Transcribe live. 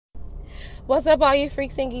What's up, all you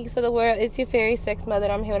freaks and geeks of the world? It's your fairy sex mother.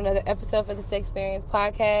 I'm here with another episode for the Sex Experience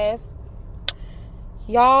Podcast.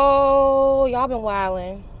 Y'all been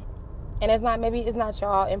wilding. And it's not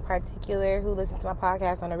y'all in particular who listen to my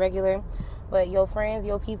podcast on a regular, but your friends,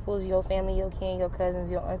 your peoples, your family, your kin, your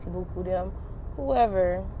cousins, your auntie buku them,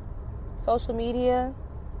 whoever. Social media,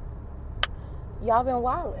 y'all been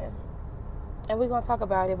wilding. And we're going to talk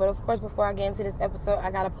about it. But, of course, before I get into this episode, I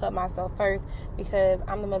got to put myself first because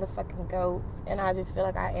I'm the motherfucking GOAT. And I just feel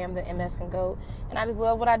like I am the MFing GOAT. And I just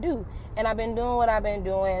love what I do. And I've been doing what I've been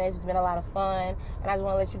doing. And it's just been a lot of fun. And I just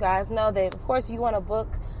want to let you guys know that, of course, you want to book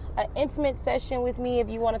an intimate session with me. If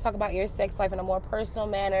you want to talk about your sex life in a more personal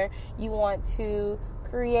manner, you want to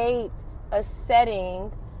create a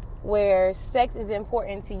setting where sex is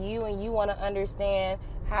important to you and you want to understand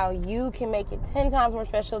how you can make it 10 times more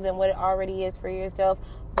special than what it already is for yourself,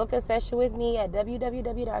 book a session with me at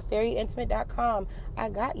www.fairyintimate.com. I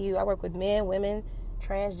got you. I work with men, women,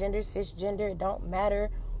 transgender, cisgender. It don't matter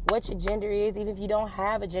what your gender is, even if you don't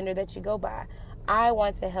have a gender that you go by. I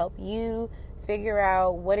want to help you figure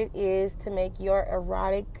out what it is to make your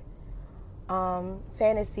erotic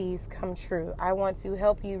fantasies come true. I want to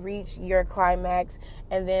help you reach your climax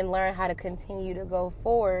and then learn how to continue to go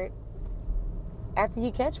forward after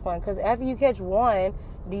you catch one. Because after you catch one,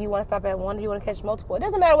 do you want to stop at one or do you want to catch multiple? It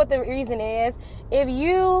doesn't matter what the reason is. If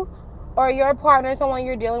you or your partner, someone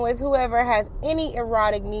you're dealing with, whoever has any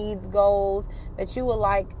erotic needs, goals that you would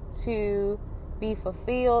like to be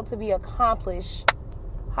fulfilled, to be accomplished,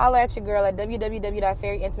 holla at your girl at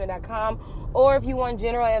www.fairyintimate.com. Or if you want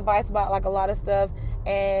general advice about like a lot of stuff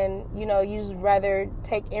and you just rather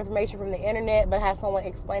take information from the internet but have someone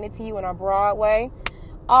explain it to you in a broad way,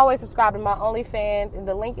 always subscribe to my OnlyFans, and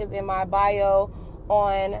the link is in my bio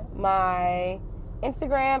on my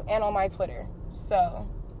Instagram and on my Twitter. So,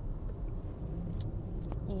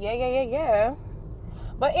 yeah.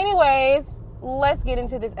 But anyways, let's get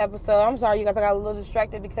into this episode. I'm sorry, you guys, I got a little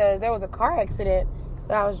distracted because there was a car accident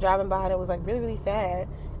that I was driving by and it was like really, really sad.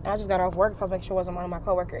 And I just got off work, so I was making sure it wasn't one of my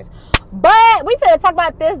coworkers. But we finna talk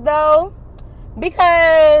about this though,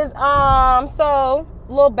 because so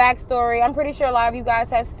little backstory. I'm pretty sure a lot of you guys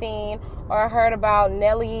have seen or heard about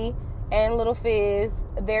Nelly and Little Fizz.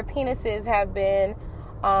 Their penises have been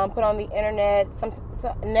put on the internet.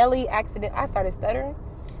 Nelly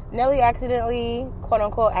accidentally, quote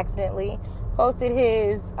unquote, accidentally posted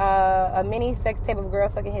his a mini sex tape of a girl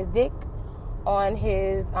sucking his dick on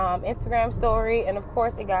his Instagram story, and of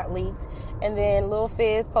course it got leaked. And then Lil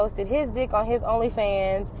Fizz posted his dick on his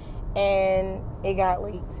OnlyFans, and it got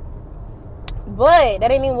leaked. But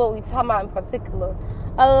that ain't even what we talking about in particular.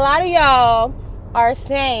 A lot of y'all are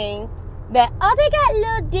saying that, oh, they got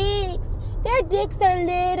little dicks. Their dicks are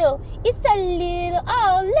little. It's a little.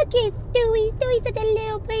 Oh, look at Stewie. Stewie's such a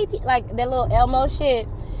little baby. Like that little Elmo shit.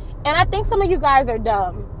 And I think some of you guys are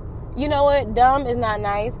dumb. You know what? Dumb is not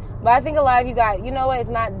nice. But I think a lot of you guys, you know what?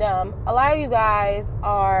 It's not dumb. A lot of you guys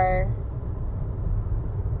are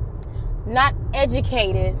not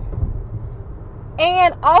educated.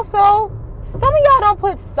 And also, some of y'all don't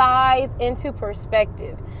put size into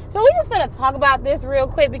perspective. So we just gonna talk about this real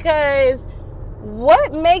quick, because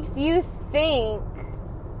what makes you think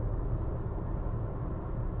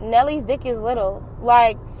Nelly's dick is little?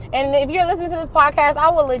 Like, and if you're listening to this podcast, I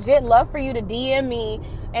would legit love for you to DM me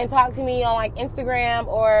and talk to me on like Instagram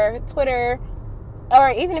or Twitter, or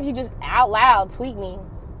even if you just out loud tweet me.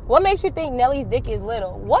 What makes you think Nelly's dick is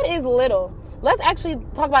little? What is little? Let's actually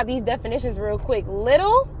talk about these definitions real quick.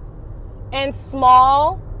 Little and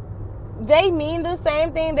small, they mean the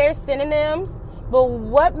same thing. They're synonyms. But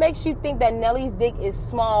what makes you think that Nelly's dick is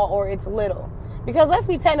small or it's little? Because let's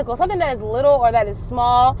be technical. Something that is little or that is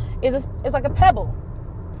small is like a pebble.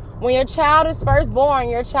 When your child is first born,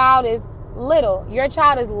 your child is little. Your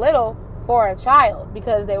child is little for a child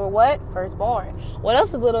because they were what? First born. What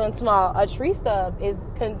else is little and small? A tree stub is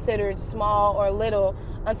considered small or little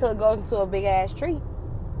until it goes into a big ass tree.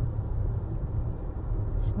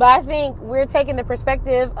 But I think we're taking the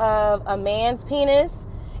perspective of a man's penis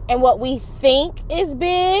and what we think is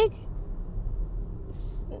big.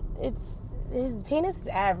 His penis is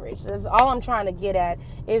average. That's all I'm trying to get at.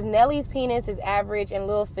 Is Nelly's penis is average and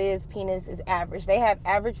Lil Fizz's penis is average. They have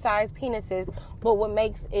average sized penises, but what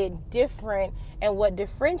makes it different and what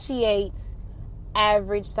differentiates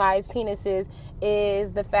average sized penises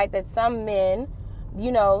is the fact that some men,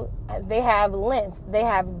 they have length, they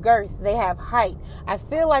have girth, they have height. I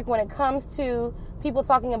feel like when it comes to people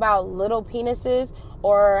talking about little penises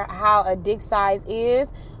or how a dick size is,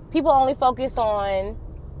 people only focus on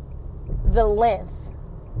the length.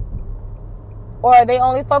 or they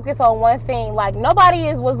only focus on one thing. Like, nobody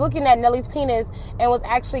was looking at Nelly's penis and was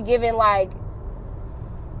actually giving, like,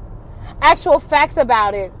 actual facts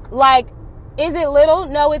about it. Like, is it little?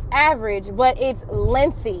 No, it's average, but it's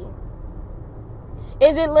lengthy.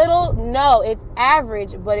 Is it little? No, it's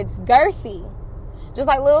average, but it's girthy. Just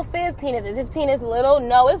like Lil Fizz penis. Is his penis little?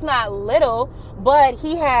 No, it's not little, but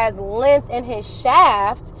he has length in his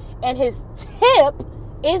shaft, and his tip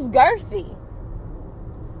is girthy.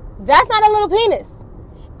 That's not a little penis.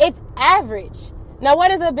 It's average. Now,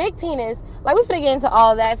 what is a big penis? Like, we finna get into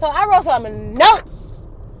all that. So I wrote some notes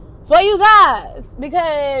for you guys,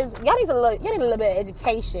 because y'all need a little bit of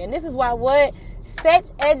education. This is why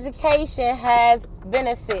sex education has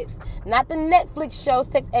benefits. Not the Netflix show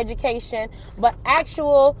Sex Education, but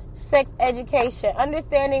actual sex education.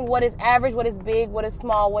 Understanding what is average, what is big, what is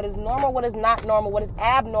small, what is normal, what is not normal, what is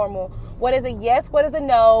abnormal, what is a yes, what is a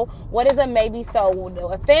no, what is a maybe so,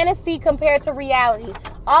 a fantasy compared to reality.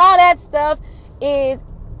 All that stuff is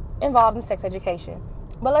involved in sex education.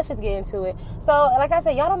 But let's just get into it. So, like I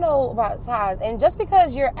said, y'all don't know about size. And just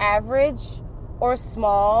because you're average or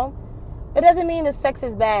small, it doesn't mean the sex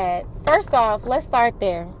is bad. First off, let's start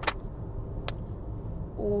there.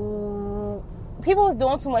 People was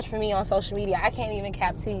doing too much for me on social media. I can't even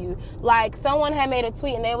cap to you. Like, someone had made a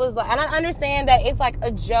tweet and it was like, and I understand that it's like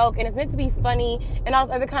a joke and it's meant to be funny and all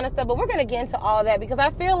this other kind of stuff, but we're going to get into all that because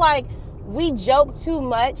I feel like we joke too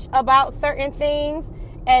much about certain things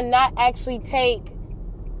and not actually take,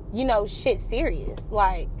 shit serious.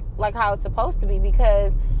 Like how it's supposed to be,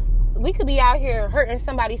 because we could be out here hurting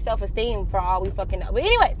somebody's self-esteem for all we fucking know. But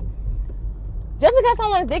anyways, just because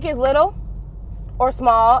someone's dick is little or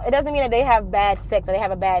small, it doesn't mean that they have bad sex or they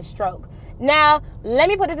have a bad stroke. Now, let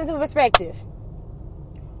me put this into perspective.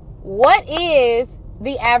 What is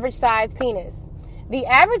the average size penis? The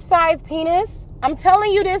average size penis, I'm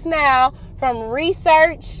telling you this now from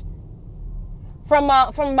research, from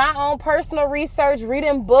my own personal research,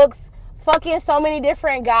 reading books, fucking so many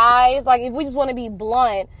different guys. Like, if we just want to be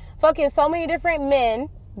blunt, fucking so many different men,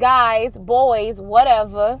 guys, boys,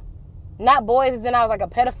 whatever. Not boys as in I was like a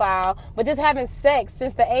pedophile, but just having sex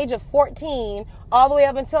since the age of 14 all the way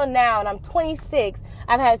up until now, and I'm 26.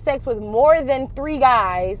 I've had sex with more than 3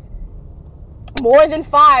 guys, more than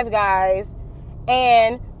 5 guys,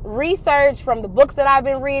 and research from the books that I've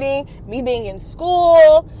been reading, me being in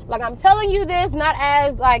school. Like, I'm telling you this not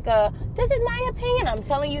as like this is my opinion. I'm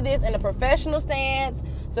telling you this in a professional stance,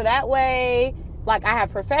 so that way, like, I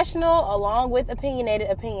have professional along with opinionated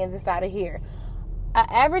opinions inside of here. An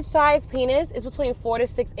average size penis is between 4 to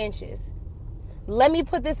 6 inches. Let me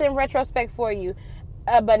put this in retrospect for you.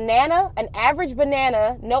 An average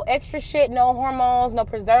banana, no extra shit, no hormones, no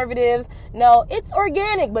preservatives, no, it's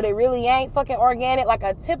organic, but it really ain't fucking organic. Like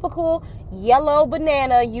a typical yellow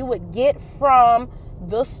banana you would get from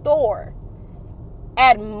the store.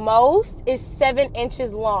 At most is 7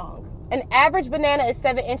 inches long. An average banana is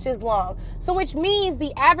 7 inches long. So which means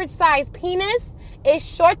the average size penis is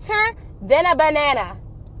shorter than a banana.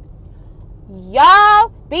 Y'all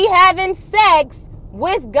be having sex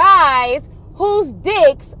with guys whose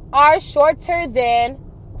dicks are shorter than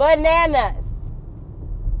bananas.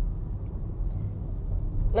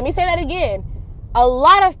 Let me say that again. A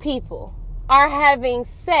lot of people are having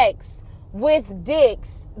sex with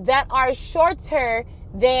dicks that are shorter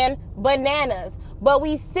than bananas. But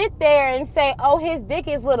we sit there and say, oh, his dick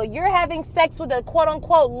is little. You're having sex with a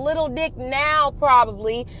quote-unquote little dick now,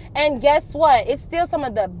 probably. And guess what? It's still some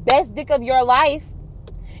of the best dick of your life.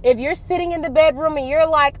 If you're sitting in the bedroom and you're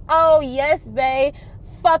like, oh, yes, babe,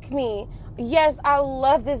 fuck me. Yes, I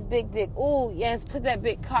love this big dick. Ooh, yes, put that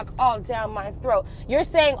big cock all down my throat. You're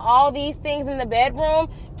saying all these things in the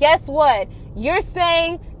bedroom. Guess what? You're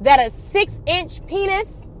saying that a 6-inch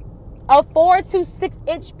penis, a 4 to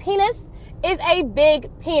 6-inch penis, is a big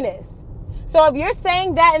penis. So if you're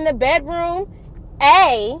saying that in the bedroom,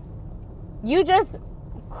 you just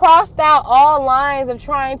crossed out all lines of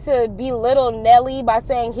trying to belittle Nelly by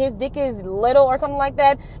saying his dick is little or something like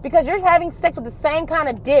that, because you're having sex with the same kind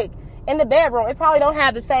of dick in the bedroom. It probably don't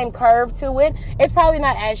have the same curve to it. It's probably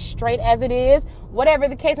not as straight as it is, whatever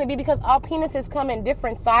the case may be, because all penises come in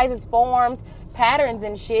different sizes, forms, patterns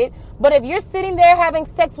and shit. But if you're sitting there having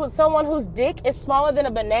sex with someone whose dick is smaller than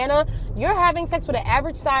a banana, you're having sex with an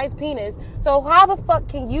average size penis. So how the fuck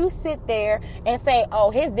can you sit there and say, oh,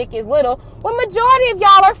 his dick is little, when majority of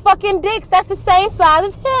y'all are fucking dicks that's the same size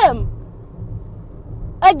as him?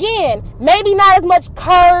 Again, maybe not as much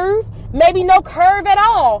curve, maybe no curve at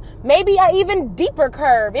all, maybe an even deeper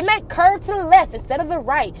curve. It might curve to the left instead of the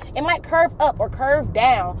right. It might curve up or curve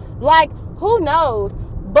down. Like, who knows?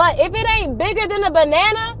 But if it ain't bigger than a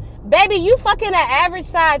banana, Baby, you fucking an average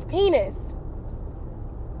size penis.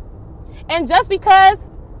 And just because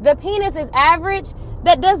the penis is average,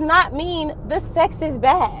 that does not mean the sex is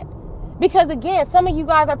bad. Because again, some of you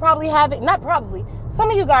guys are probably having, not probably, some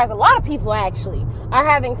of you guys, a lot of people actually, are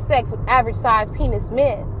having sex with average size penis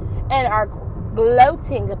men and are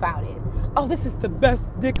gloating about it. Oh, this is the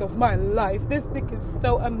best dick of my life. This dick is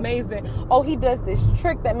so amazing. Oh, he does this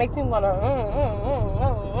trick that makes me want to.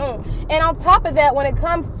 And on top of that, when it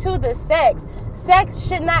comes to the sex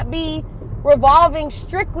should not be revolving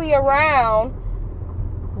strictly around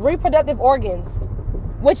reproductive organs,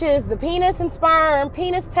 which is the penis and sperm,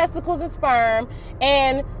 penis, testicles, and sperm,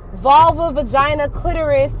 and vulva, vagina,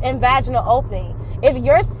 clitoris, and vaginal opening. If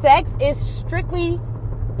your sex is strictly,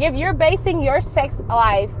 if you're basing your sex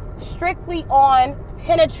life strictly on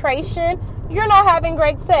penetration, you're not having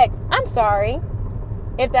great sex. I'm sorry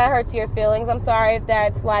if that hurts your feelings. I'm sorry if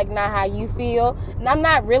that's like not how you feel. And I'm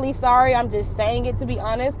not really sorry. I'm just saying it to be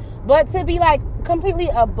honest. But to be like completely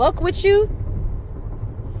a buck with you,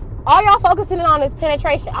 all y'all focusing on is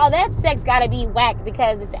penetration. Oh, that sex gotta be whack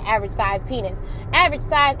because it's an average size penis. Average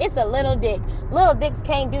size, it's a little dick. Little dicks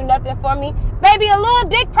can't do nothing for me. Baby, a little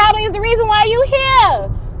dick probably is the reason why you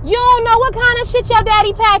here. You don't know what kind of shit your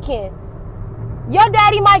daddy packing. Your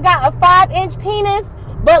daddy might got a 5-inch penis,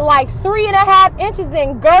 but like 3.5 inches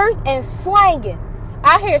in girth and slanging.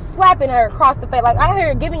 I hear slapping her across the face. Like I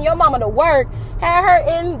hear giving your mama the work, had her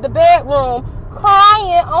in the bedroom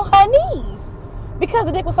crying on her knees because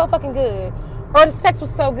the dick was so fucking good or the sex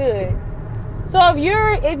was so good. So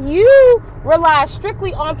if you rely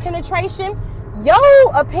strictly on penetration,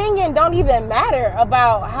 your opinion don't even matter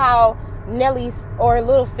about how Nelly's or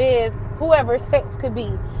Little Fizz, whoever sex could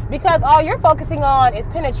be, because all you're focusing on is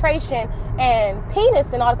penetration and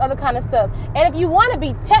penis and all this other kind of stuff. And if you want to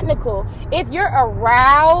be technical, if you're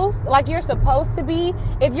aroused like you're supposed to be,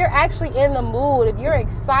 if you're actually in the mood, if you're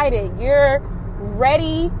excited, you're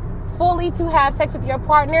ready fully to have sex with your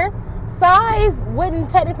partner, size wouldn't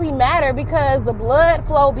technically matter because the blood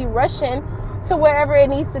flow be rushing to wherever it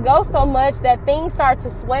needs to go so much that things start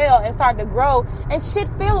to swell and start to grow and shit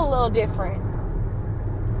feel a little different.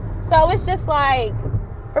 So it's just like,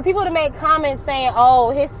 for people to make comments saying,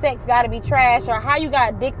 oh, his sex gotta be trash, or how you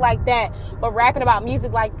got a dick like that but rapping about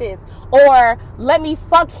music like this, or let me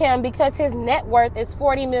fuck him because his net worth is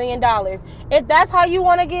 $40 million. If that's how you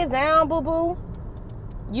want to get down, boo-boo,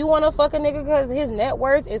 you want to fuck a nigga because his net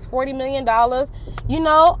worth is $40 million, you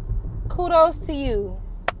know, kudos to you.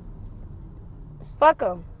 Fuck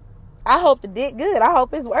him. I hope the dick good. I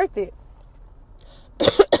hope it's worth it.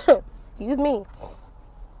 Excuse me.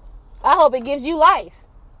 I hope it gives you life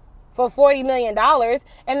for $40 million.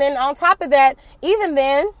 And then on top of that, even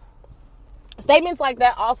then, statements like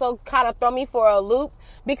that also kind of throw me for a loop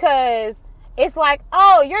because it's like,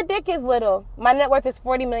 oh, your dick is little. My net worth is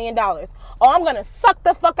 $40 million. Oh, I'm going to suck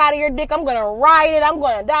the fuck out of your dick. I'm going to ride it. I'm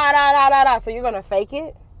going to da. So you're going to fake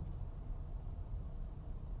it?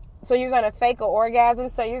 So you're going to fake an orgasm?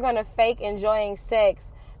 So you're going to fake enjoying sex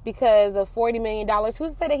because of $40 million? Who's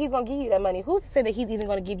to say that he's going to give you that money? Who's to say that he's even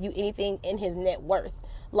going to give you anything in his net worth?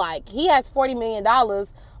 Like, he has $40 million,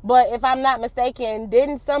 but if I'm not mistaken,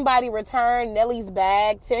 didn't somebody return Nelly's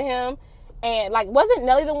bag to him? And, like, wasn't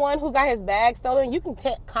Nelly the one who got his bag stolen? You can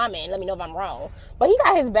comment, let me know if I'm wrong. But he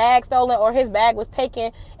got his bag stolen, or his bag was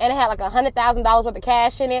taken, and it had, like, $100,000 worth of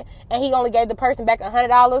cash in it, and he only gave the person back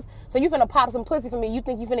 $100. So you finna pop some pussy for me. You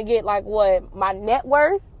think you finna get, like, what, my net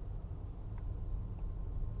worth?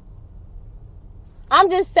 I'm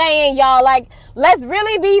just saying, y'all, like, let's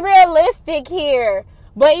really be realistic here.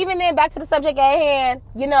 But even then, back to the subject at hand,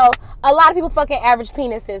 you know, a lot of people fucking average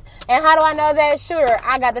penises. And how do I know that? Sure,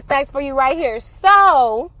 I got the facts for you right here.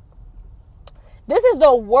 So, this is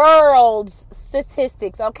the world's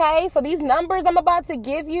statistics, okay? So, these numbers I'm about to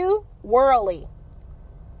give you, worldly.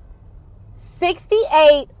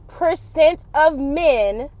 68% of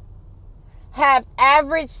men have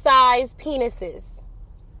average size penises.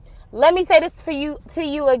 Let me say this to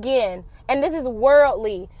you again. And this is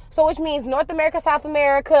worldly. So which means North America, South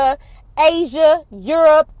America, Asia,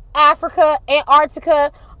 Europe, Africa,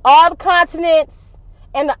 Antarctica, all the continents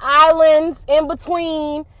and the islands in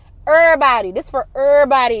between. Everybody. This for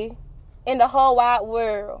everybody in the whole wide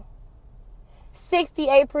world.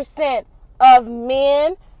 68% of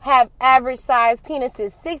men have average size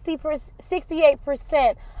penises.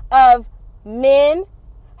 68% of men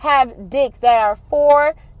have dicks that are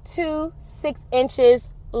 4 to 6 inches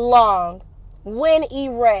long when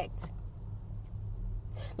erect.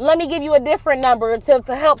 Let me give you a different number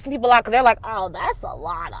to help some people out, because they're like, oh, that's a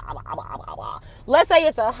lot. Let's say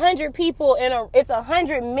it's 100 people it's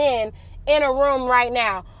 100 men in a room right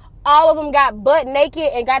now. all of them got butt naked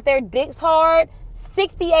and got their dicks hard,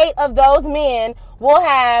 68 of those men will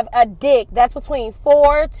have a dick that's between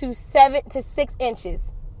 4 to 7 to 6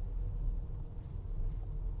 inches.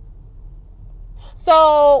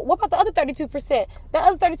 So what about the other 32%? The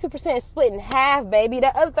other 32% is split in half, baby.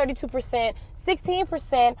 The other 32%,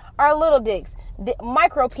 16% are little dicks,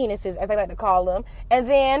 micro penises, as I like to call them. And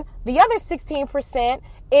then the other 16%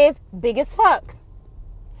 is big as fuck,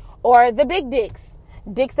 or the big dicks,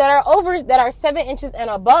 dicks that are 7 inches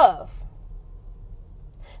and above.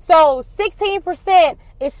 So 16%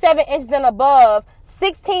 is 7 inches and above.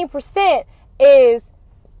 16% is,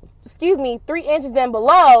 3 inches and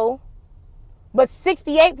below. But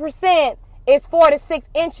 68% is 4 to 6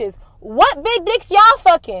 inches. What big dicks y'all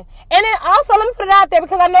fucking? And then also, let me put it out there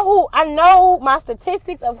because I know my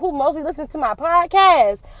statistics of who mostly listens to my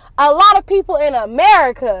podcast. A lot of people in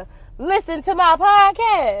America listen to my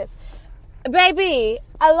podcast. Baby,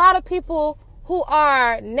 a lot of people who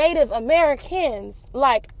are Native Americans,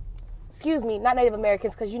 not Native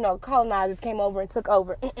Americans, because, colonizers came over and took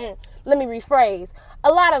over. Let me rephrase. A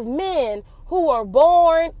lot of men who were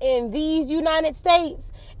born in these United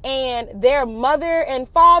States and their mother and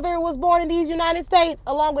father was born in these United States,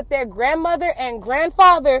 along with their grandmother and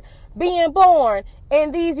grandfather being born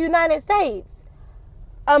in these United States.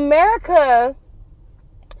 America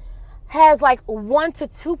has 1 to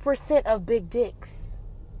 2% of big dicks.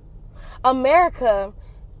 America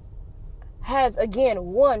has, again,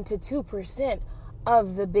 1 to 2%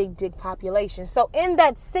 of the big dick population. So in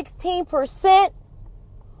that 16%,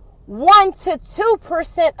 1 to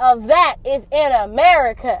 2% of that is in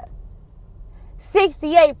America.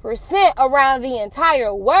 68% around the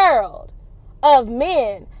entire world of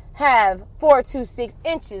men have 4 to 6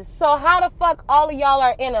 inches. So how the fuck all of y'all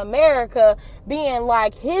are in America being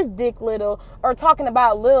like his dick little or talking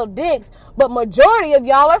about little dicks, but majority of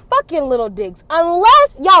y'all are fucking little dicks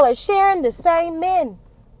unless y'all are sharing the same men?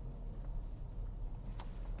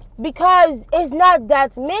 Because it's not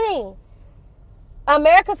that many.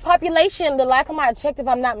 America's population, the last time I checked, if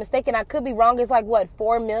I'm not mistaken, I could be wrong, it's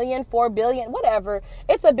 4 million, 4 billion, whatever.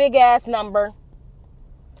 It's a big ass number.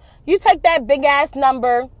 You take that big ass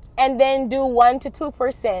number and then do 1 to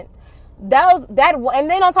 2%. And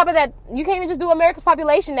then on top of that, you can't even just do America's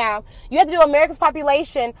population now. You have to do America's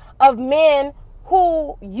population of men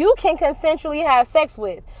who you can consensually have sex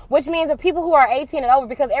with, which means that people who are 18 and over,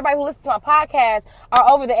 because everybody who listens to my podcast are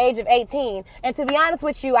over the age of 18. And to be honest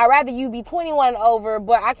with you, I'd rather you be 21 and over,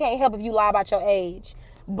 but I can't help if you lie about your age.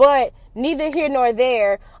 But neither here nor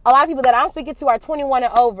there. A lot of people that I'm speaking to are 21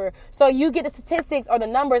 and over. So you get the statistics or the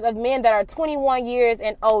numbers of men that are 21 years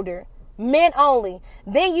and older. Men only.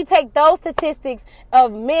 Then you take those statistics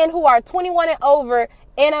of men who are 21 and over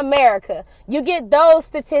in America. You get those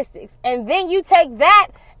statistics. And then you take that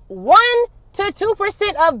 1 to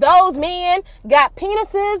 2% of those men got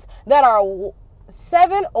penises that are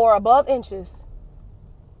 7 or above inches.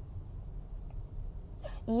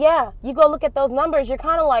 Yeah, you go look at those numbers, you're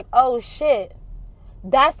kind of like, oh shit,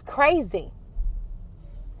 that's crazy.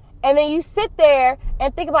 And then you sit there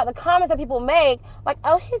and think about the comments that people make, like,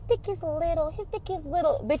 oh, his dick is little, his dick is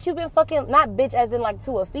little. Bitch, you've been fucking, not bitch as in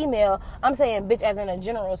to a female, I'm saying bitch as in a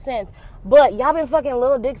general sense, but y'all been fucking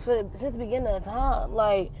little dicks since the beginning of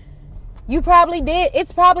time. You probably did.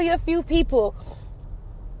 It's probably a few people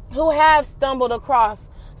who have stumbled across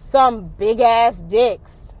some big ass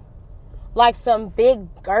dicks, some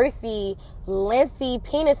big girthy, lengthy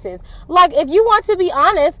penises. If you want to be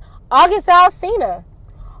honest, August Alsina,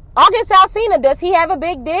 does he have a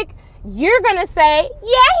big dick? You're going to say, yeah,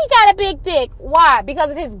 he got a big dick. Why?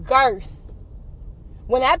 Because of his girth.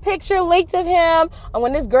 When that picture leaked of him, and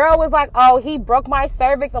when this girl was like, oh, he broke my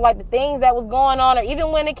cervix, or the things that was going on, or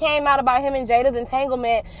even when it came out about him and Jada's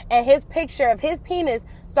entanglement, and his picture of his penis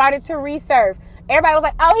started to resurf, everybody was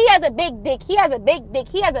like, oh, he has a big dick. He has a big dick.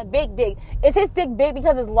 He has a big dick. Is his dick big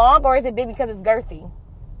because it's long, or is it big because it's girthy?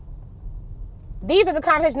 These are the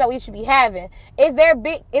conversations that we should be having. Is their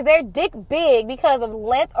dick big because of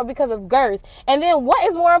length or because of girth? And then what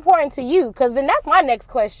is more important to you? Because then that's my next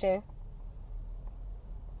question.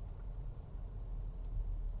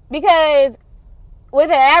 Because with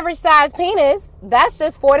an average size penis, that's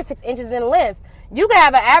just 4 to 6 inches in length. You can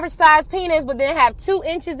have an average size penis, but then have 2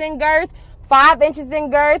 inches in girth, 5 inches in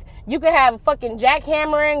girth. You could have a fucking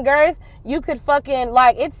jackhammer in girth. You could fucking,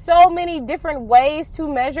 it's so many different ways to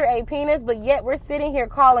measure a penis, but yet we're sitting here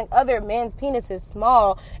calling other men's penises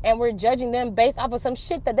small, and we're judging them based off of some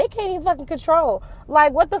shit that they can't even fucking control.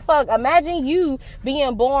 What the fuck? Imagine you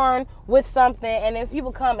being born with something, and then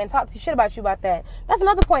people come and talk shit about you about that. That's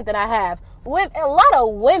another point that I have. With a lot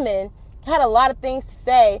of women had a lot of things to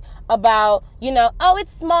say about, oh,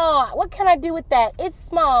 it's small. What can I do with that? It's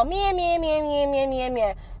small.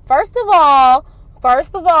 Man. First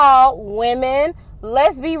of all, women,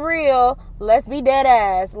 let's be real. Let's be dead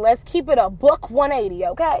ass. Let's keep it a buck 180,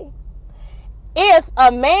 okay? If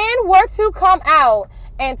a man were to come out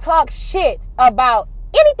and talk shit about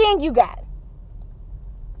anything you got,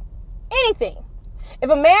 anything. If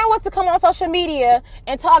a man was to come on social media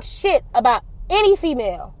and talk shit about any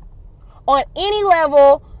female, on any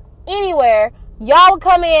level, anywhere, y'all would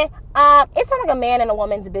come in. It's not like a man and a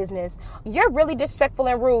woman's business. You're really disrespectful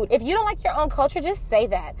and rude. If you don't like your own culture, just say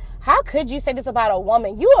that. How could you say this about a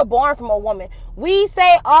woman? You were born from a woman. We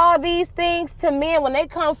say all these things to men when they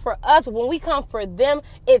come for us, but when we come for them,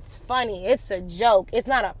 it's funny. It's a joke. It's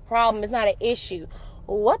not a problem. It's not an issue.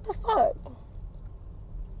 What the fuck?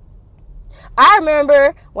 I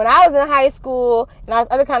remember when I was in high school and I was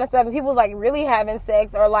other kind of stuff and people was like really having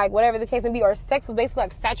sex or like whatever the case may be, or sex was basically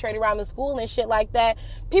like saturated around the school and shit like that.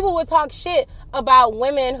 People would talk shit about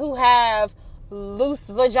women who have loose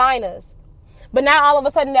vaginas. But now all of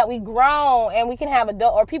a sudden that we grown and we can have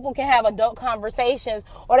adult, or people can have adult conversations,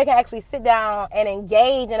 or they can actually sit down and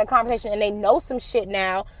engage in a conversation and they know some shit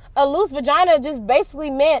now. A loose vagina just basically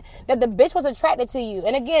meant that the bitch was attracted to you.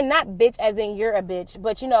 And again, not bitch as in you're a bitch,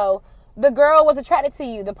 but the girl was attracted to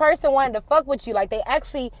you. The person wanted to fuck with you. Like, they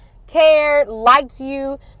actually cared, liked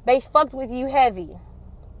you. They fucked with you heavy.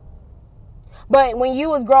 But when you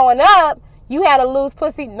was growing up, you had a loose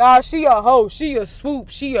pussy. Nah, she a hoe. She a swoop.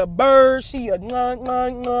 She a bird. She a all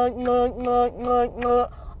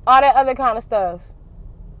that other kind of stuff.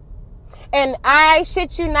 And I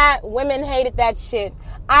shit you not, women hated that shit.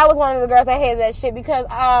 I was one of the girls that hated that shit because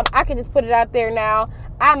I can just put it out there now.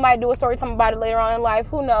 I might do a story time about it later on in life.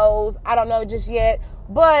 Who knows? I don't know just yet.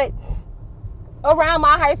 But around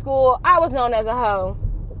my high school, I was known as a hoe.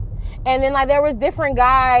 And then like there was different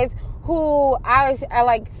guys who I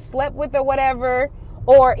like slept with or whatever.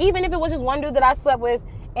 Or even if it was just one dude that I slept with,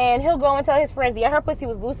 and he'll go and tell his friends, yeah, her pussy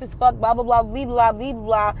was loose as fuck, blah, blah, blah, blah, blah, blah,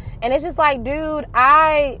 blah. And it's just like, dude,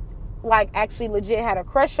 I actually legit had a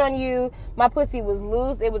crush on you. My pussy was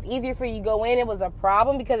loose. It was easier for you to go in. It was a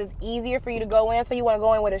problem because it's easier for you to go in, so you want to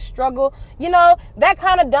go in with a struggle. That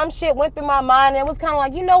kind of dumb shit went through my mind, and it was kind of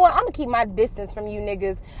like, you know what? I'm going to keep my distance from you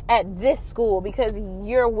niggas at this school because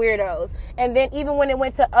you're weirdos. And then even when it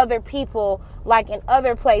went to other people, like in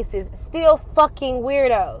other places, still fucking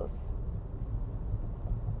weirdos.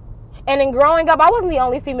 And in growing up, I wasn't the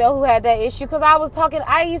only female who had that issue because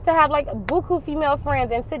I used to have like buku female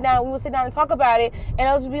friends and we would sit down and talk about it, and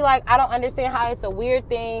it would just be like, I don't understand how it's a weird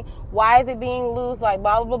thing. Why is it being loose? Like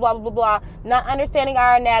blah, blah, blah, blah, blah, blah. Not understanding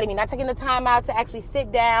our anatomy, not taking the time out to actually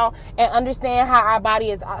sit down and understand how our body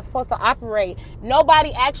is supposed to operate.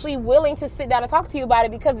 Nobody actually willing to sit down and talk to you about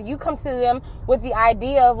it because you come to them with the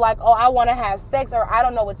idea of like, oh, I want to have sex, or I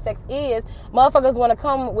don't know what sex is. Motherfuckers want to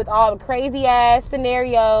come with all the crazy ass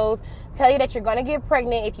scenarios, tell you that you're going to get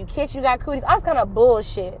pregnant. If you kiss, you got cooties. All this kind of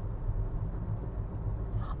bullshit.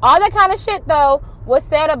 All that kind of shit, though, was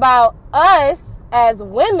said about us as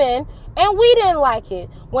women, and we didn't like it.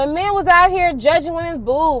 When men was out here judging women's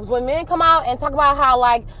boobs, when men come out and talk about how,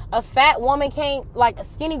 like, a fat woman can't, like,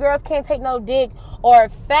 skinny girls can't take no dick, or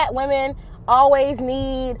fat women always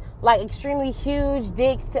need, like, extremely huge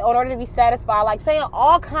dicks in order to be satisfied, like, saying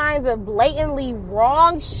all kinds of blatantly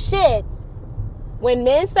wrong shit. When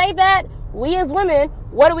men say that, we as women,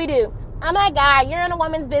 what do? Oh my God, you're in a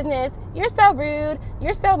woman's business. You're so rude.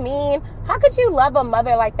 You're so mean. How could you love a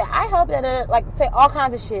mother like that? I hope that, say all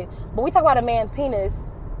kinds of shit. But we talk about a man's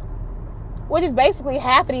penis, which is basically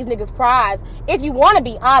half of these niggas' prize, if you want to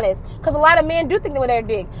be honest. Because a lot of men do think they're with their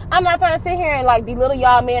dick. I'm not trying to sit here and, like, belittle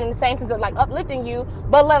y'all men in the same sense of, like, uplifting you.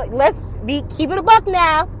 But let's keep it a buck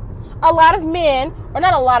now. A lot of men, or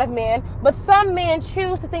not a lot of men, but some men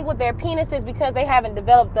choose to think with their penises because they haven't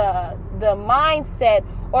developed the mindset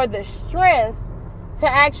or the strength to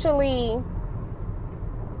actually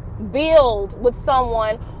build with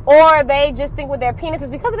someone, or they just think with their penises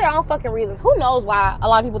because of their own fucking reasons. Who knows why a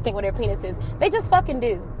lot of people think with their penises? They just fucking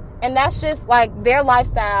do. And that's just like their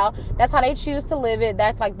lifestyle. That's how they choose to live it.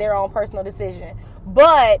 That's like their own personal decision.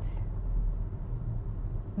 But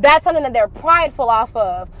that's something that they're prideful off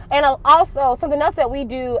of. And also, something else that we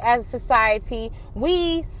do as a society,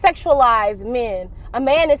 we sexualize men. A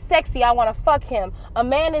man is sexy, I want to fuck him. A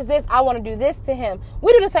man is this, I want to do this to him.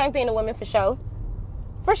 We do the same thing to women for sure.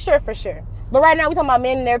 For sure. But right now, we're talking about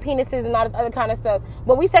men and their penises and all this other kind of stuff.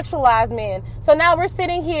 But we sexualize men. So now we're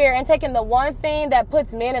sitting here and taking the one thing that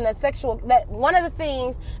puts men in a sexual... one of the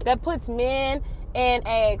things that puts men in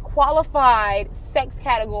a qualified sex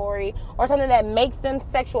category or something that makes them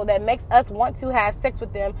sexual, that makes us want to have sex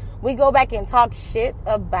with them, we go back and talk shit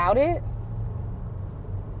about it.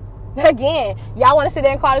 Again, y'all want to sit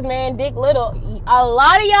there and call this man Dick Little. A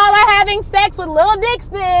lot of y'all are having sex with little dicks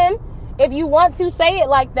then. If you want to say it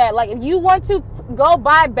like that. Like, if you want to go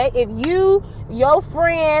by, if you, your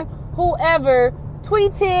friend, whoever,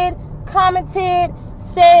 tweeted, commented,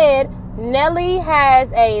 said, Nelly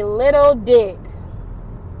has a little dick.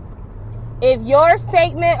 If your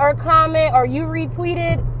statement or comment, or you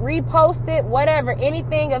retweeted, reposted, whatever,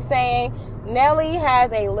 anything of saying Nelly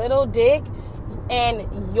has a little dick, and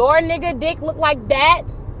your nigga dick look like that,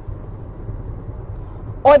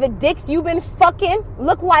 or the dicks you've been fucking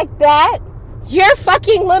look like that, you're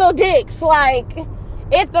fucking little dicks. Like,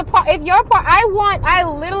 I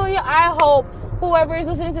hope whoever is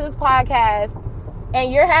listening to this podcast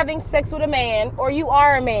and you're having sex with a man, or you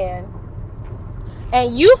are a man,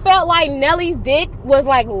 and you felt like Nelly's dick was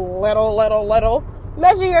like little,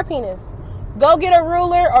 measure your penis. Go get a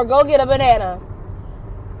ruler or go get a banana.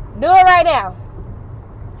 Do it right now.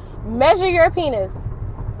 Measure your penis.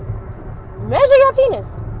 Measure your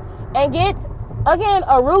penis. And get, again,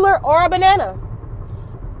 a ruler or a banana.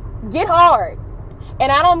 Get hard.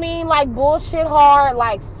 And I don't mean like bullshit hard,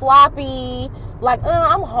 like floppy, like,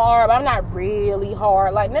 I'm hard, but I'm not really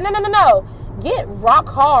hard. Like, no. Get rock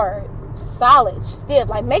hard, solid, stiff.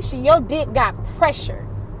 Like, make sure your dick got pressure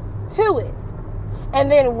to it.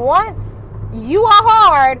 And then once you are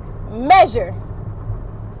hard, measure.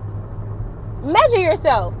 Measure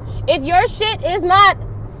yourself. If your shit is not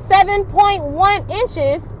 7.1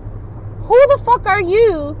 inches, who the fuck are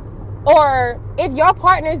you? Or if your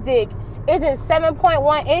partner's dick isn't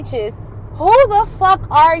 7.1 inches, who the fuck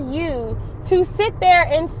are you to sit there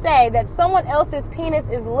and say that someone else's penis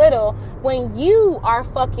is little when you are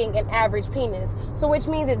fucking an average penis? So which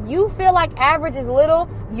means if you feel like average is little,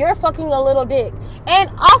 you're fucking a little dick.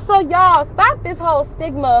 And also, y'all, stop this whole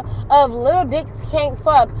stigma of little dicks can't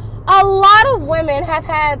fuck. A lot of women have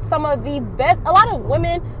had some of the best, a lot of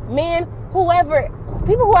women, men, whoever,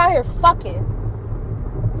 people who are out here fucking.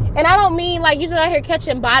 And I don't mean like you just out here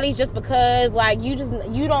catching bodies just because, like, you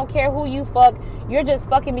don't care who you fuck. You're just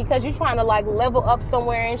fucking because you're trying to like level up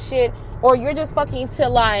somewhere and shit. Or you're just fucking to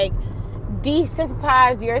like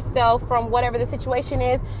desensitize yourself from whatever the situation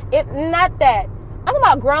is. Not that. I'm talking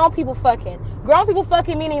about grown people fucking. Grown people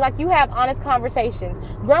fucking meaning like you have honest conversations.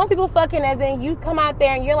 Grown people fucking as in you come out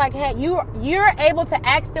there and you're like, hey, you're able to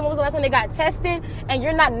ask them when was the last time they got tested, and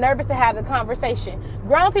you're not nervous to have the conversation.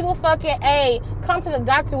 Grown people fucking, hey, come to the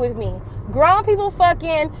doctor with me. Grown people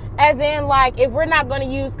fucking as in like, if we're not going to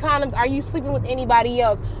use condoms, are you sleeping with anybody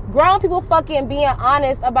else? Grown people fucking being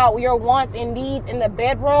honest about your wants and needs in the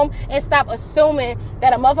bedroom, and stop assuming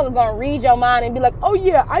that a motherfucker going to read your mind and be like, oh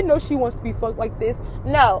yeah, I know she wants to be fucked like this.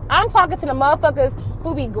 No, I'm talking to the motherfuckers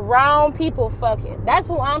who be grown people fucking. That's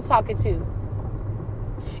who I'm talking to.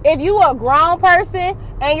 If you a grown person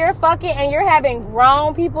and you're fucking and you're having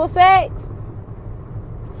grown people sex,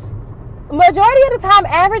 majority of the time,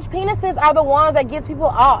 average penises are the ones that gets people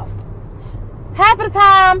off. Half of the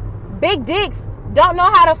time, big dicks don't know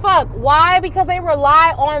how to fuck. Why? Because they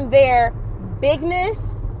rely on their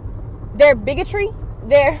bigness, their bigotry,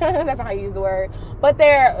 their, that's not how you use the word, but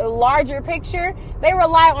their larger picture. They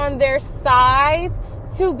rely on their size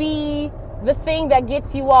to be the thing that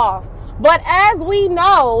gets you off. But as we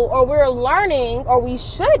know, or we're learning, or we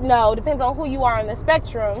should know, depends on who you are on the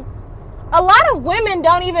spectrum, a lot of women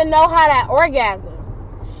don't even know how to orgasm.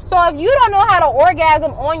 So if you don't know how to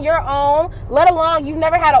orgasm on your own, let alone you've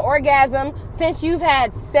never had an orgasm since you've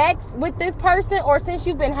had sex with this person or since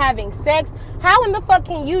you've been having sex, how in the fuck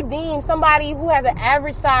can you deem somebody who has an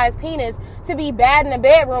average size penis to be bad in the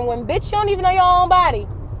bedroom when, bitch, you don't even know your own body?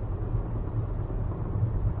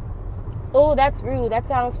 Oh, that's rude. That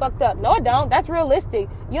sounds fucked up. No, it don't. That's realistic.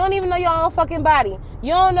 You don't even know your own fucking body.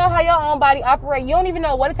 You don't know how your own body operates. You don't even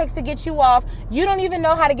know what it takes to get you off. You don't even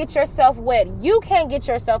know how to get yourself wet. You can't get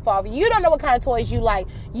yourself off. You don't know what kind of toys you like.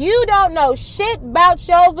 You don't know shit about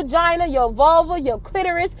your vagina, your vulva, your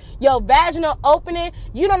clitoris, your vaginal opening.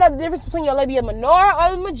 You don't know the difference between your labia minora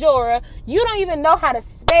or the majora. You don't even know how to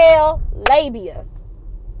spell labia.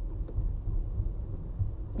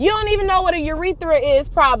 You don't even know what a urethra is,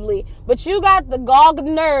 probably. But you got the gall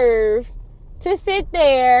nerve to sit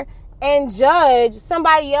there and judge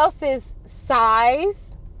somebody else's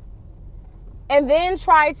size and then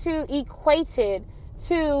try to equate it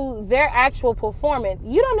to their actual performance.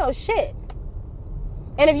 You don't know shit.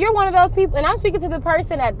 And if you're one of those people, and I'm speaking to the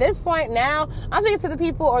person at this point now, I'm speaking to the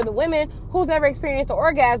people or the women who's never experienced an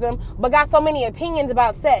orgasm but got so many opinions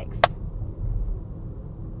about sex.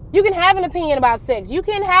 You can have an opinion about sex. You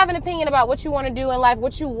can have an opinion about what you want to do in life,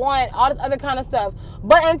 what you want, all this other kind of stuff.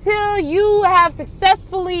 But until you have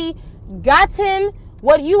successfully gotten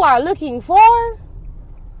what you are looking for,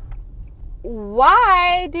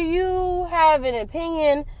 why do you have an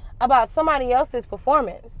opinion about somebody else's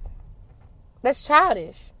performance? That's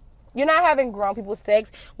childish. You're not having grown people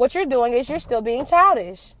sex. What you're doing is you're still being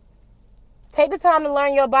childish. Take the time to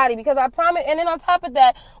learn your body, because I promise. And then on top of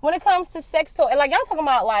that, when it comes to sex toy, and like y'all talking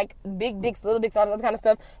about like big dicks, little dicks, all that other kind of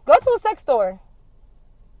stuff, go to a sex store.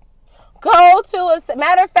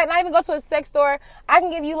 Matter of fact, not even go to a sex store. I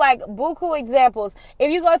can give you like buku examples.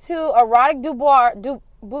 If you go to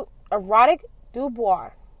Erotic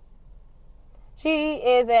Dubois, she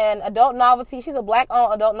is an adult novelty. She's a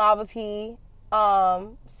black-owned adult novelty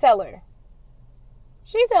seller.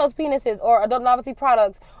 She sells penises or adult novelty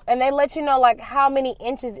products, and they let you know like how many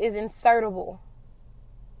inches is insertable.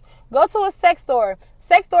 Go to a sex store.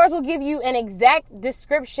 Sex stores will give you an exact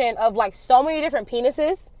description of like so many different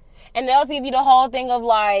penises, and they'll give you the whole thing of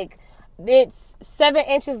like it's 7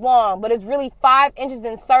 inches long, but it's really 5 inches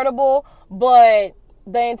insertable, but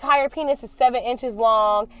the entire penis is 7 inches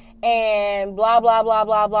long, and blah blah blah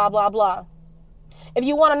blah blah blah blah. If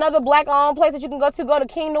you want another black-owned place that you can go to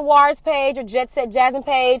King Noir's page or Jet Set Jasmine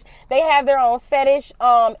page. They have their own fetish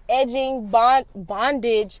edging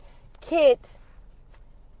bondage kit.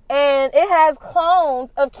 And it has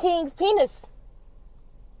clones of King's penis.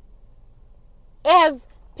 It has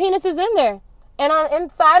penises in there. And on the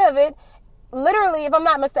inside of it, literally, if I'm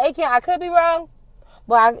not mistaken, I could be wrong.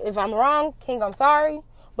 But if I'm wrong, King, I'm sorry.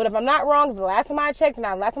 But if I'm not wrong, the last time I checked and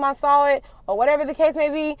the last time I saw it, or whatever the case may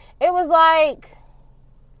be, it was like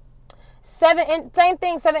 7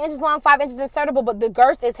 inches long, 5 inches insertable, but the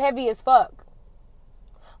girth is heavy as fuck.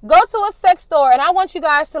 Go to a sex store, and I want you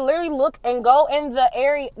guys to literally look and go in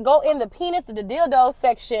the penis, the dildo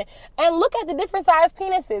section, and look at the different size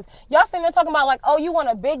penises. Y'all sitting there talking about like, oh, you want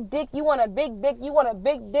a big dick, you want a big dick, you want a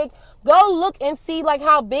big dick. Go look and see like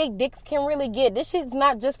how big dicks can really get. This shit's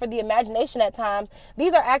not just for the imagination at times.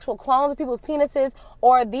 These are actual clones of people's penises,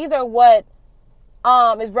 or these are what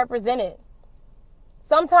is represented.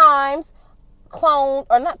 Sometimes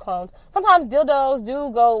sometimes dildos do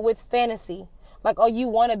go with fantasy. Like, oh, you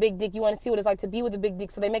want a big dick, you want to see what it's like to be with a big dick,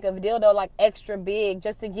 so they make a dildo like extra big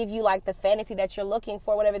just to give you like the fantasy that you're looking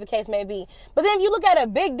for, whatever the case may be. But then if you look at a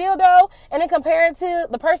big dildo and then compare it to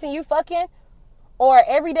the person you fucking or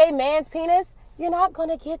everyday man's penis, you're not going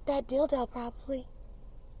to get that dildo probably.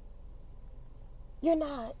 You're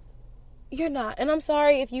not. And I'm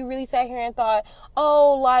sorry if you really sat here and thought,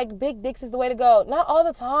 oh, like big dicks is the way to go. Not all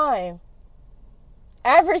the time.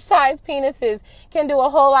 Average size penises can do a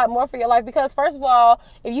whole lot more for your life, because first of all,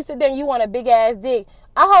 if you sit there and you want a big ass dick,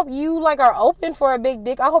 I hope you like are open for a big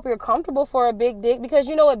dick. I hope you're comfortable for a big dick, because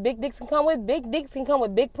you know what big dicks can come with? Big dicks can come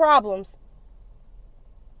with big problems.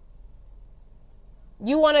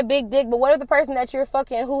 You want a big dick, but what if the person that you're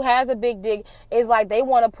fucking who has a big dick is like they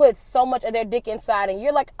want to put so much of their dick inside, and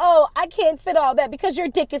you're like, oh, I can't fit all that because your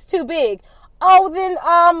dick is too big. Oh, then,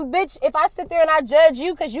 bitch, if I sit there and I judge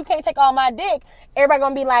you because you can't take all my dick, everybody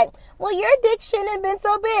gonna be like, well, your dick shouldn't have been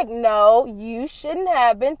so big. No, you shouldn't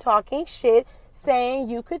have been talking shit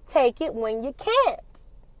saying you could take it when you can't.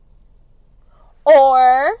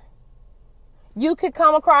 Or you could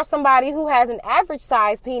come across somebody who has an average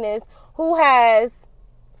size penis who has,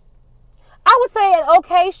 I would say, an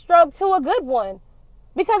okay stroke to a good one.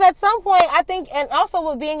 Because at some point, I think, and also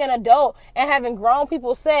with being an adult and having grown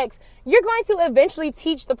people sex, you're going to eventually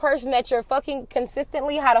teach the person that you're fucking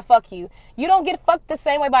consistently how to fuck you. You don't get fucked the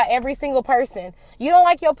same way by every single person. You don't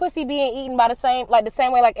like your pussy being eaten by the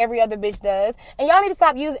same way like every other bitch does. And y'all need to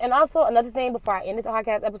stop using, and also another thing before I end this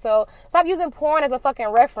podcast episode, stop using porn as a fucking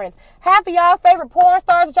reference. Half of y'all favorite porn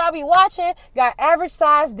stars that y'all be watching got average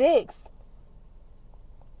size dicks.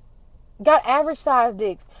 Got average size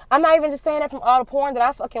dicks. I'm not even just saying that from all the porn that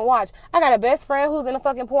I fucking watch. I got a best friend who's in the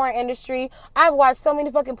fucking porn industry. I've watched so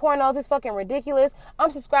many fucking pornos. It's fucking ridiculous.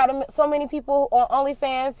 I'm subscribed to so many people on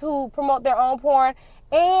OnlyFans who promote their own porn.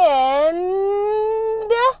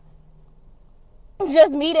 And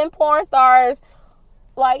just meeting porn stars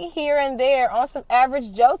like here and there on some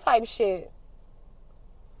average Joe type shit.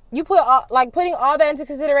 You put putting all that into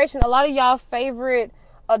consideration, a lot of y'all favorite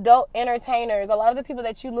adult entertainers, a lot of the people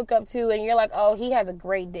that you look up to and you're like, oh, he has a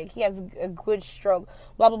great dick, he has a good stroke,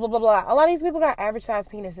 blah blah blah blah blah, a lot of these people got average size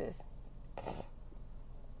penises.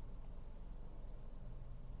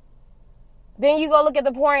 Then you go look at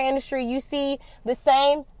the porn industry, you see the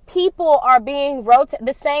same people are being rotated,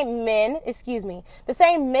 the same men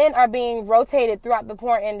are being rotated throughout the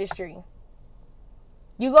porn industry.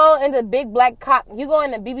 You go in the big black cock, you go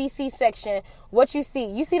in the BBC section, what you see?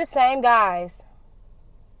 You see the same guys.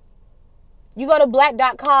 You go to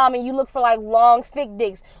black.com and you look for like long, thick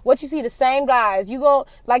dicks. What you see, the same guys. You go,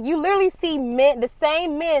 like, you literally see men, the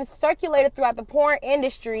same men circulated throughout the porn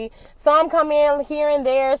industry. Some come in here and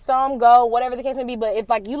there, some go, whatever the case may be. But if,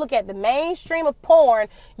 like, you look at the mainstream of porn,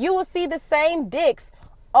 you will see the same dicks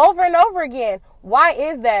over and over again. Why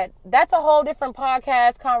is that? That's a whole different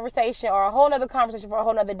podcast conversation, or a whole nother conversation for a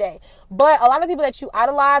whole nother day. But a lot of people that you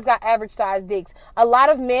idolize got average sized dicks. A lot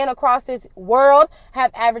of men across this world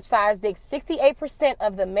have average sized dicks. 68%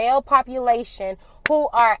 of the male population who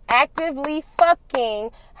are actively fucking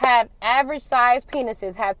have average sized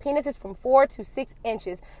penises, have penises from 4 to 6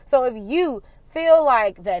 inches. So if you feel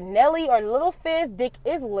like that Nelly or Little Fizz dick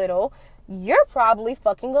is little, you're probably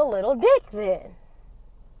fucking a little dick then.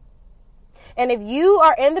 And if you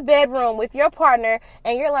are in the bedroom with your partner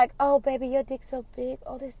and you're like, oh, baby, your dick's so big.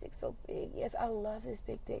 Oh, this dick's so big. Yes, I love this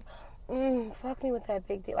big dick. Fuck me with that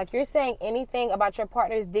big dick. Like, you're saying anything about your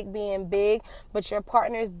partner's dick being big, but your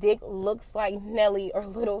partner's dick looks like Nelly or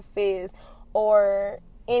Little Fizz or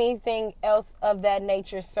anything else of that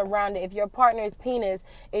nature surrounded. If your partner's penis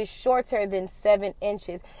is shorter than 7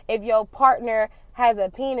 inches, if your partner has a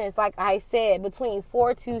penis, like I said, between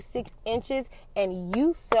 4 to 6 inches, and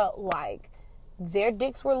you felt like their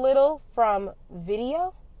dicks were little from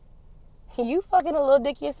video, you fucking a little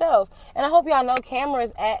dick yourself. And I hope y'all know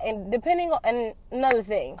cameras and depending on, and another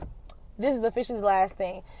thing, this is officially the last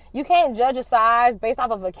thing, you can't judge a size based off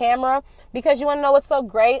of a camera, because you want to know what's so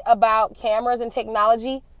great about cameras and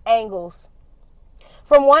technology? Angles.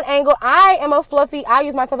 From one angle, I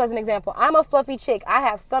use myself as an example. I'm a fluffy chick. I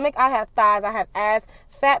have stomach, I have thighs, I have ass,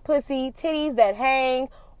 fat pussy, titties that hang,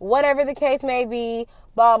 whatever the case may be,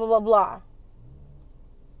 blah, blah, blah, blah.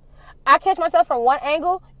 I catch myself from one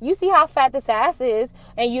angle, you see how fat this ass is,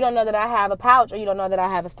 and you don't know that I have a pouch, or you don't know that I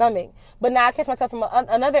have a stomach. But now I catch myself from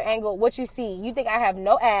another angle, what you see. You think I have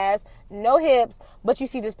no ass, no hips, but you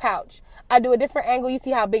see this pouch. I do a different angle, you see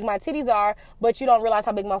how big my titties are, but you don't realize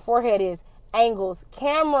how big my forehead is. Angles.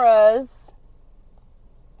 Cameras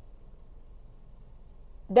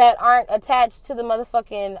that aren't attached to the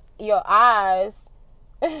motherfucking, your eyes,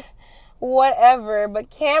 whatever, but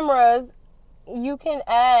cameras, you can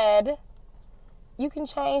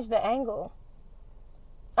change the angle.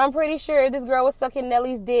 I'm pretty sure if this girl was sucking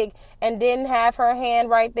Nelly's dick and didn't have her hand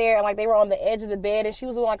right there, and like they were on the edge of the bed and she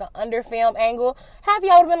was with like an under film angle, half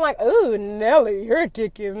y'all would have been like, ooh, Nelly, your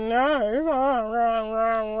dick is nice.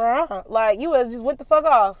 Like, you would have just went the fuck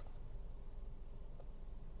off.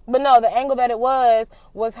 But no, the angle that it was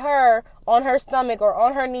her on her stomach or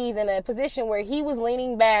on her knees in a position where he was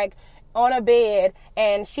leaning back on a bed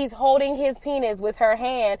and she's holding his penis with her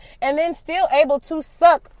hand and then still able to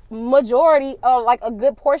suck majority of, like, a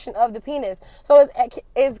good portion of the penis. So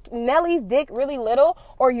is Nelly's dick really little,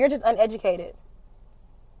 or you're just uneducated?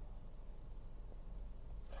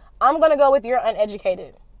 I'm gonna go with you're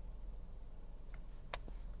uneducated.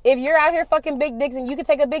 If you're out here fucking big dicks and you can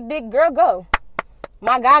take a big dick, girl, go.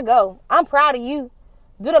 My guy, go. I'm proud of you.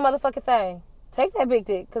 Do the motherfucking thing. Take that big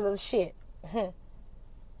dick, because of shit.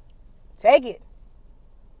 Take it.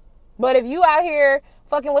 But if you out here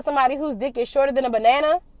fucking with somebody whose dick is shorter than a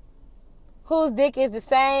banana, whose dick is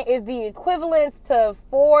the equivalent to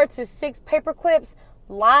 4 to 6 paper clips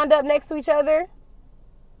lined up next to each other,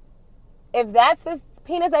 if that's the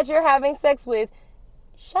penis that you're having sex with,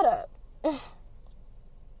 shut up.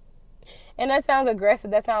 And that sounds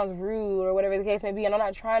aggressive, that sounds rude, or whatever the case may be, and I'm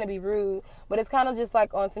not trying to be rude, but it's kind of just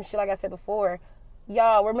like on some shit, like I said before.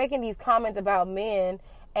 Y'all, we're making these comments about men,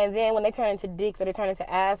 and then when they turn into dicks, or they turn into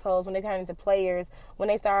assholes, when they turn into players, when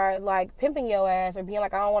they start, like, pimping your ass, or being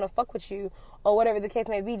like, I don't want to fuck with you, or whatever the case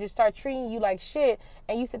may be, just start treating you like shit,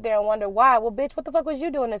 and you sit there and wonder why. Well, bitch, what the fuck was you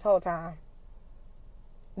doing this whole time?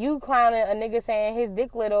 You clowning a nigga saying his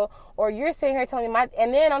dick little, or you're sitting here telling me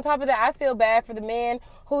and then on top of that, I feel bad for the men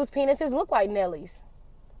whose penises look like Nelly's.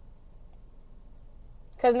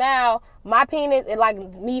 Because now, my penis, like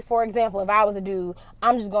me, for example, if I was a dude,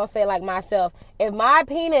 I'm just going to say like myself. If my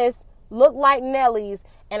penis looked like Nelly's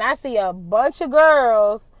and I see a bunch of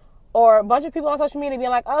girls or a bunch of people on social media being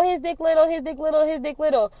like, oh, his dick little, his dick little, his dick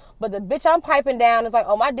little. But the bitch I'm piping down is like,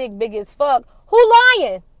 oh, my dick big as fuck. Who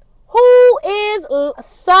lying?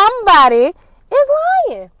 Somebody is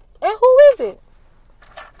lying. And who is it?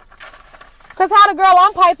 Because how the girl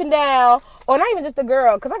I'm piping down, or not even just the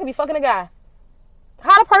girl, because I could be fucking a guy.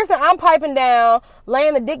 How the person I'm piping down,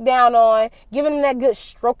 laying the dick down on, giving him that good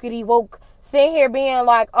strokety woke, sitting here being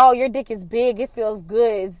like, oh, your dick is big, it feels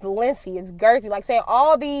good, it's lengthy, it's girthy, like saying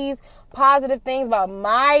all these positive things about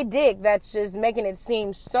my dick that's just making it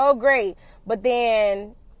seem so great. But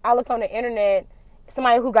then I look on the internet,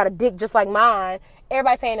 somebody who got a dick just like mine,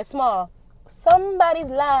 everybody saying it's small. Somebody's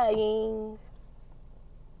lying.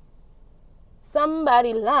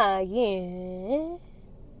 Somebody lying.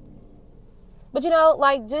 But, you know,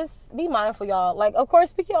 like, just be mindful, y'all. Like, of course,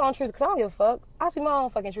 speak your own truth, because I don't give a fuck. I speak my own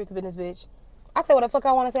fucking truth in this bitch. I say what the fuck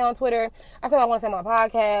I want to say on Twitter. I say what I want to say on my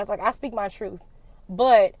podcast. Like, I speak my truth.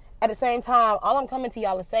 But, at the same time, all I'm coming to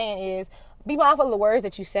y'all and saying is, be mindful of the words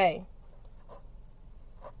that you say.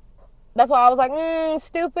 That's why I was like,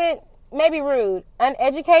 stupid, maybe rude.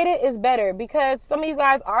 Uneducated is better, because some of you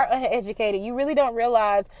guys are uneducated. You really don't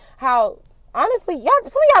realize how, honestly, some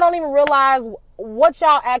of y'all don't even realize what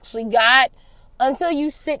y'all actually got until you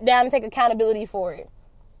sit down and take accountability for it.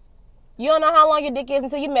 You don't know how long your dick is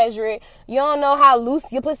until you measure it. You don't know how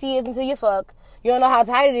loose your pussy is until you fuck. You don't know how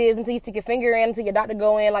tight it is until you stick your finger in, until your doctor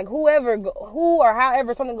go in. Like, who or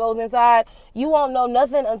however something goes inside, you won't know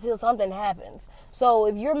nothing until something happens. So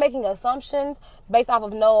if you're making assumptions based off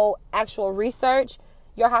of no actual research,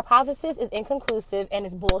 your hypothesis is inconclusive and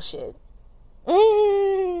it's bullshit.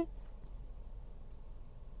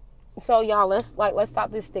 So y'all, let's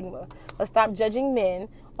stop this stigma. Let's stop judging men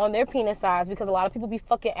on their penis size, because a lot of people be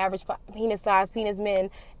fucking average penis men,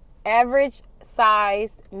 average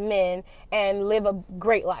size men, and live a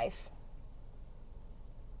great life.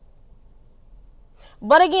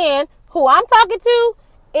 But again, who I'm talking to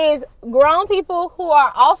is grown people who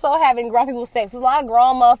are also having grown people sex. There's a lot of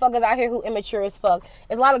grown motherfuckers out here who immature as fuck.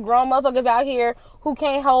 There's a lot of grown motherfuckers out here who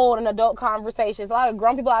can't hold an adult conversation. There's a lot of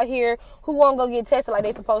grown people out here who won't go get tested like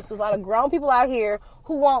they supposed to. There's a lot of grown people out here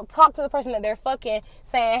who won't talk to the person that they're fucking,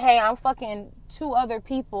 saying, hey, I'm fucking 2 other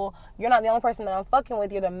people. You're not the only person that I'm fucking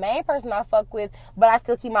with. You're the main person I fuck with, but I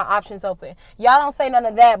still keep my options open. Y'all don't say none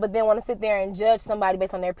of that, but then want to sit there and judge somebody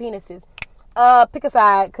based on their penises. Pick a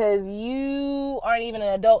side, because you aren't even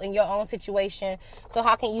an adult in your own situation. So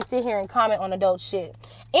how can you sit here and comment on adult shit?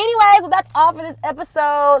 Anyways, well, that's all for this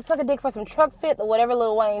episode. Suck a dick for some truck fit, or whatever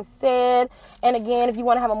Lil Wayne said. And again, if you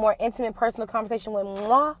want to have a more intimate, personal conversation with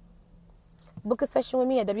moi, book a session with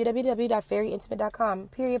me at www.fairyintimate.com.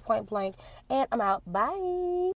 Period, point blank. And I'm out. Bye.